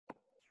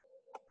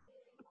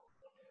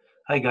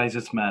Hi guys,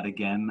 it's Matt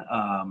again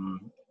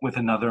with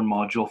another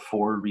Module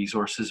 4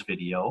 resources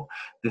video.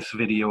 This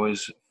video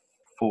is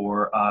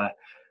for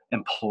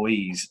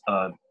employees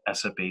of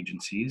ESSEP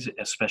agencies,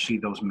 especially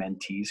those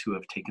mentees who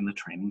have taken the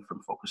training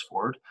from Focus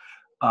Forward.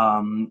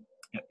 Um,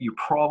 you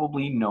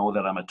probably know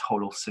that I'm a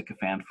total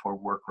sycophant for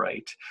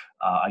WorkRight.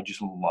 I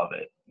just love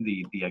it.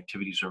 The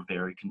activities are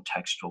very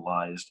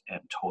contextualized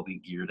and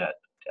totally geared at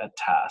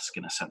task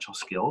and essential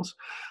skills.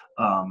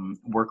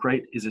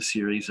 WorkRight is a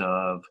series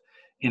of,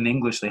 in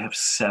English, they have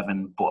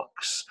 7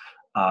 books.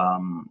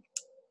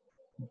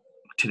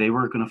 Today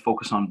we're going to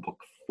focus on book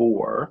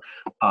 4.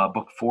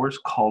 Book 4 is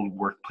called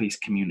Workplace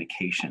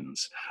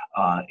Communications.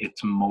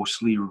 It's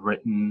mostly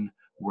written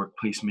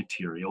workplace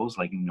materials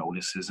like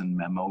notices and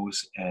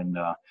memos and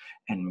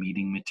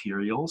meeting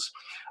materials.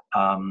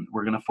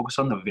 We're going to focus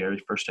on the very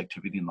first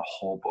activity in the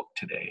whole book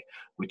today,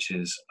 which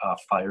is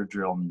fire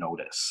drill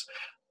notice.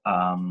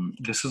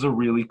 This is a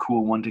really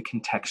cool one to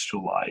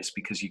contextualize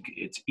because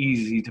it's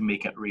easy to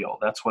make it real.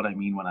 That's what I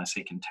mean when I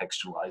say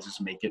contextualize, is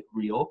make it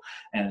real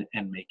and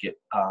make it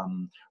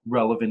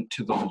relevant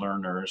to the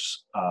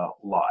learners'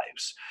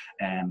 lives.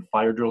 And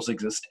fire drills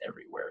exist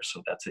everywhere,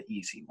 so that's an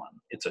easy one.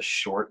 It's a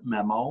short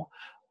memo,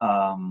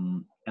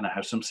 and I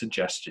have some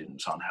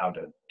suggestions on how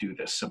to do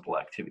this simple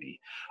activity.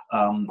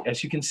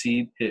 As you can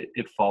see,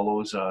 it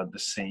follows the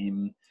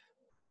same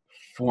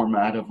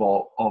format of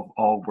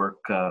all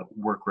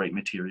WorkRight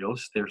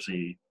materials. There's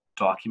a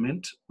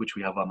document, which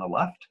we have on the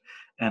left,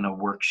 and a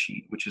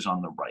worksheet, which is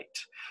on the right.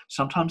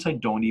 Sometimes I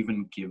don't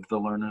even give the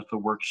learners the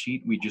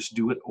worksheet. We just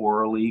do it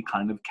orally,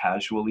 kind of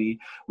casually,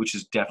 which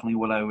is definitely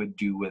what I would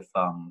do with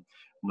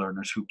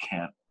learners who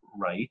can't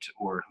write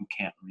or who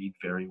can't read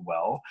very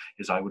well,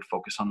 is I would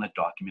focus on the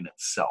document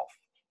itself.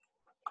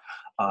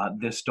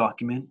 This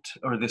document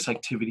or this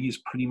activity is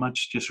pretty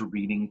much just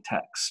reading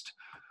text.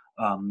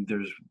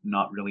 There's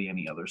not really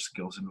any other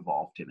skills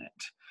involved in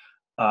it.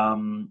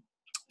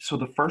 So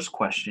the first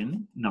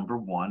question, number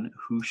 1,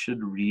 who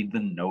should read the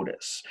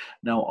notice?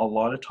 Now, a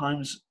lot of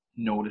times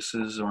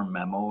notices or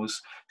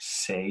memos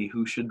say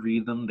who should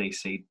read them. They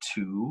say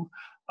to,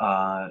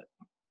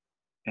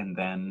 and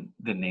then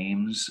the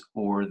names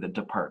or the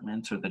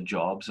departments or the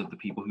jobs of the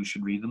people who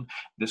should read them.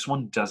 This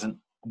one doesn't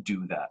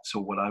do that.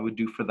 So what I would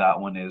do for that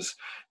one is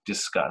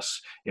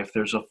discuss if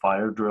there's a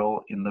fire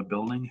drill in the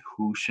building,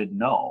 who should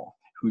know?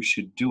 Who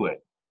should do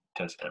it?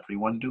 Does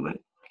everyone do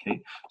it?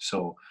 Okay,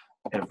 so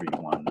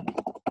everyone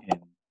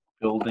in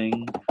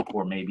building,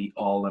 or maybe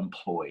all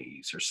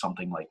employees or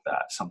something like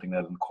that, something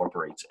that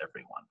incorporates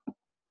everyone.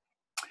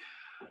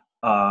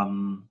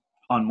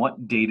 On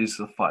what date is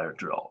the fire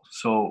drill?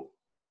 So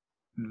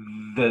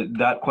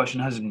that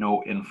question has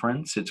no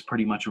inference. It's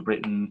pretty much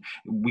written,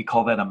 we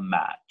call that a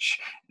match.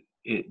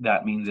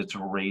 That means it's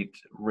right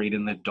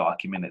in the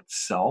document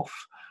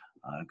itself.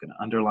 I'm going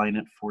to underline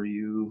it for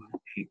you,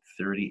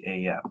 8:30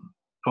 a.m.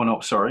 Oh, no,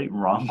 sorry,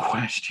 wrong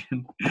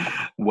question.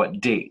 What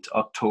date?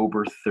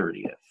 October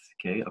 30th.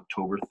 Okay,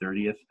 October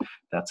 30th.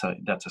 That's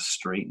a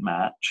straight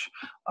match.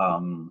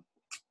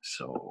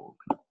 So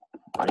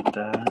write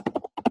that.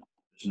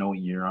 There's no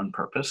year on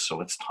purpose,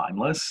 so it's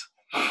timeless.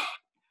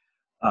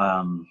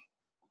 Now,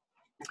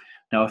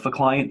 if a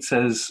client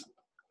says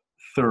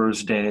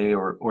Thursday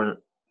or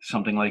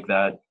something like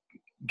that,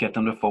 get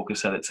them to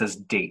focus that it says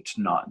date,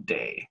 not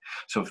day.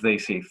 So if they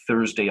say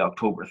Thursday,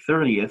 October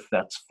 30th,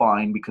 that's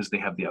fine because they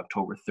have the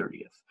October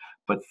 30th.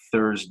 But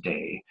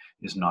Thursday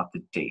is not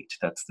the date.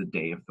 That's the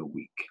day of the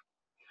week.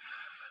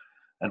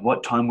 At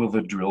what time will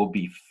the drill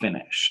be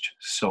finished?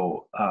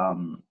 So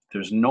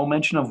there's no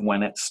mention of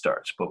when it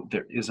starts, but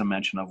there is a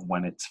mention of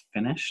when it's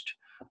finished.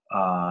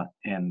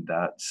 And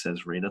that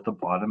says right at the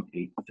bottom,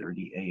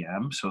 8:30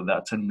 a.m. So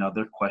that's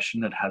another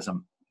question that has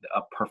a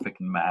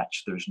perfect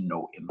match. There's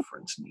no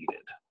inference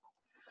needed.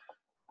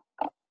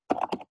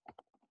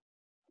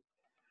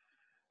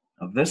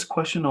 Now, this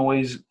question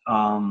always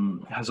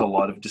has a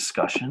lot of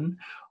discussion.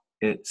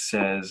 It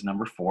says,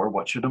 number 4,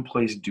 what should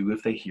employees do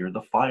if they hear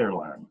the fire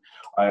alarm?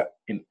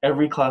 In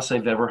every class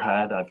I've ever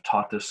had, I've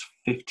taught this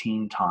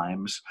 15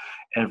 times.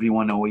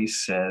 Everyone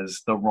always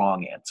says the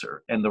wrong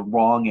answer. And the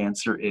wrong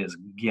answer is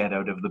get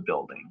out of the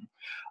building.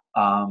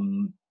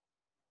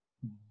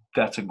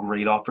 That's a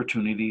great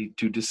opportunity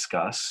to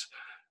discuss.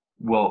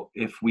 Well,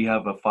 if we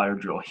have a fire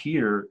drill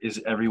here,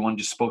 is everyone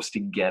just supposed to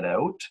get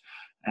out?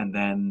 And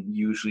then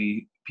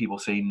usually people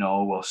say,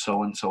 no, well,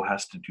 so-and-so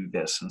has to do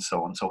this and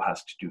so-and-so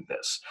has to do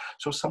this.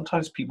 So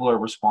sometimes people are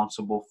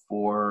responsible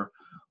for,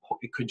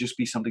 it could just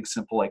be something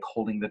simple like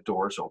holding the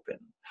doors open.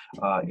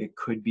 It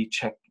could be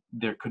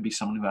there could be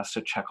someone who has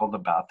to check all the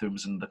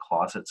bathrooms and the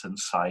closets and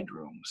side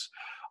rooms.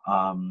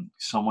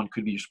 Someone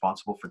could be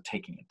responsible for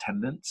taking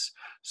attendance.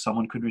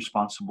 Someone could be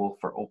responsible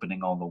for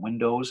opening all the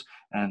windows,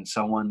 and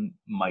someone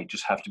might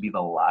just have to be the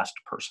last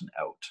person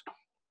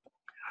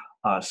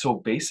out. So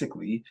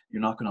basically,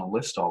 you're not going to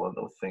list all of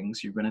those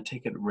things. You're going to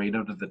take it right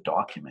out of the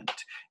document.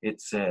 It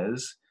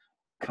says,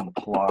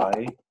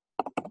 comply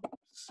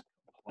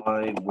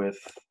with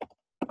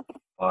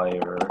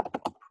fire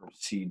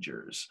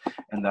procedures,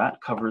 and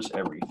that covers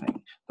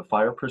everything. The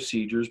fire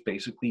procedures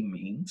basically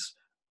means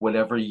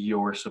whatever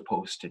you're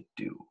supposed to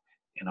do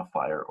in a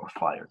fire or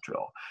fire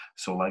drill.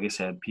 So like I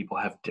said, people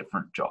have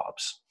different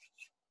jobs.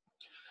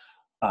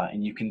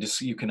 And you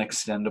can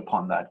extend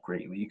upon that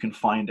greatly. You can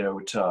find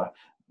out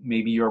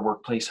maybe your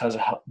workplace has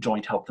a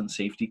joint health and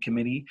safety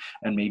committee,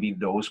 and maybe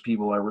those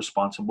people are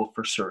responsible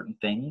for certain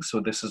things. So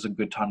this is a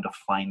good time to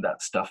find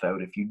that stuff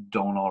out if you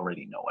don't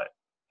already know it.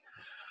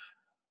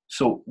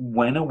 So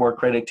when a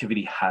work right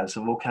activity has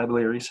a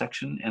vocabulary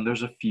section, and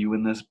there's a few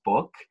in this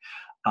book,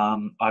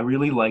 I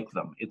really like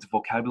them. It's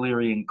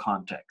vocabulary and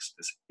context.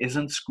 This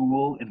isn't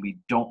school, and we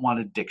don't want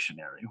a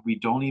dictionary. We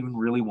don't even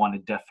really want a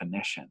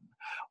definition.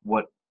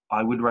 What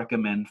I would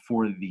recommend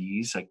for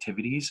these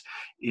activities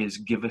is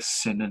give a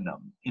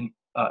synonym, in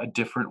a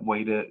different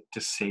way to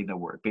say the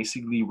word.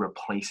 Basically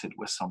replace it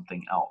with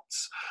something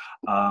else.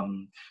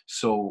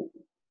 So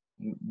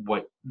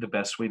what the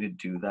best way to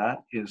do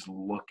that is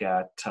look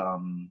at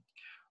the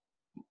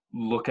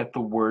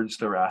words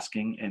they're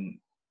asking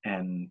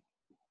and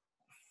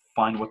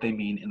find what they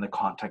mean in the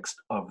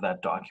context of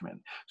that document.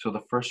 So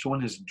the first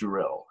one is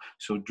drill.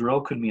 So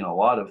drill could mean a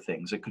lot of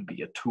things. It could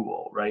be a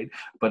tool, right?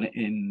 But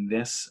in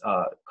this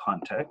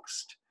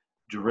context,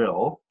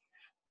 drill,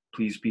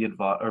 please be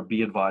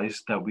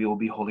advised that we will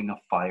be holding a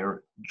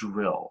fire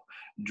drill.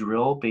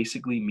 Drill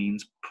basically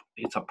means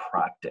it's a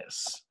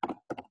practice.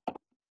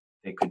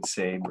 They could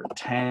say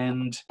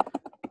pretend,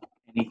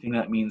 anything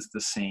that means the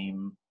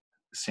same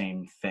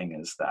thing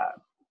as that.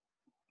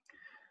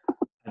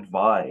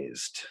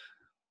 Advised.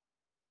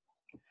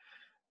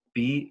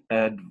 Be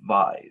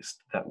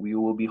advised that we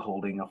will be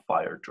holding a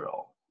fire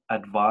drill.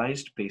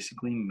 Advised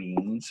basically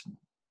means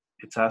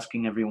it's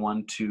asking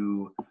everyone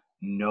to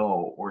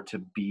know or to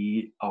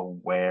be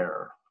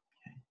aware.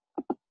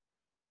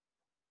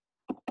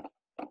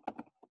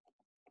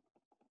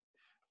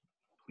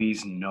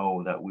 Please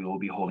know that we will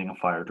be holding a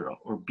fire drill,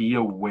 or be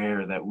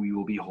aware that we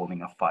will be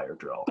holding a fire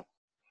drill.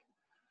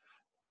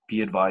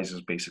 Be advised is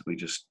basically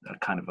just a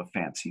kind of a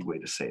fancy way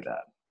to say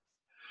that.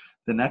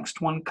 The next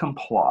one,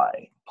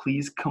 comply.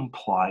 Please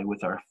comply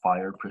with our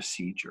fire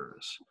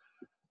procedures.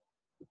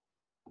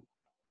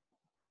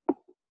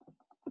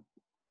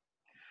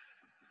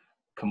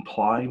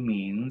 Comply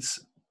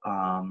means,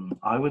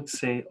 I would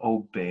say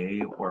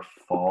obey or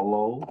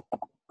follow,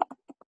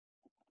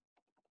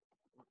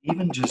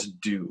 even just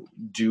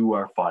do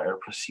our fire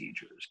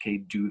procedures, okay?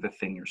 Do the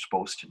thing you're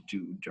supposed to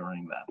do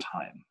during that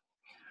time.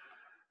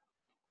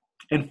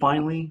 And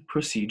finally,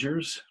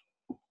 procedures.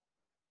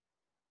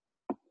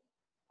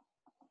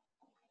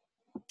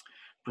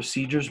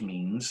 Procedures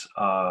means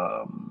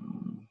follow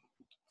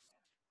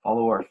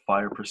our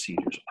fire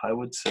procedures. I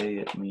would say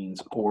it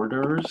means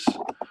orders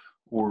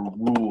or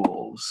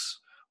rules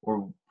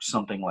or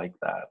something like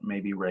that,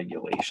 maybe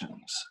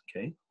regulations,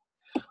 okay?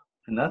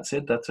 And that's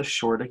it. That's a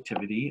short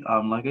activity.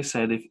 Like I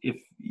said, if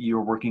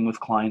you're working with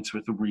clients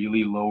with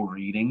really low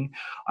reading,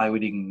 I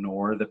would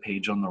ignore the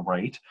page on the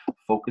right,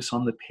 focus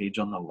on the page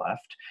on the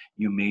left.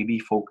 You may be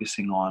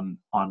focusing on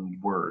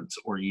words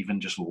or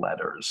even just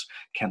letters.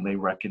 Can they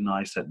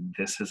recognize that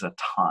this is a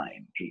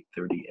time,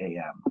 8:30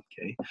 a.m.,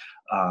 okay?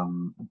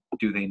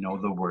 Do they know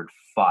the word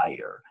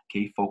fire?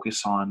 Okay,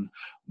 focus on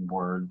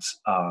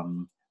words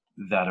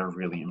that are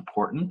really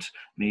important,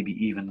 maybe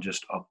even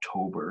just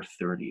October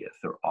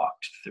 30th or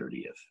Oct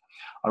 30th.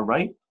 All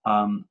right,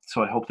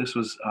 so I hope this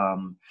was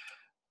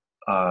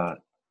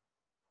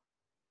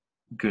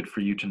good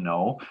for you to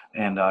know,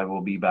 and I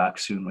will be back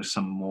soon with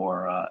some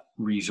more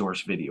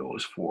resource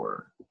videos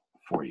for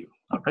you.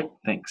 All right,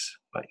 thanks,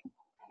 bye.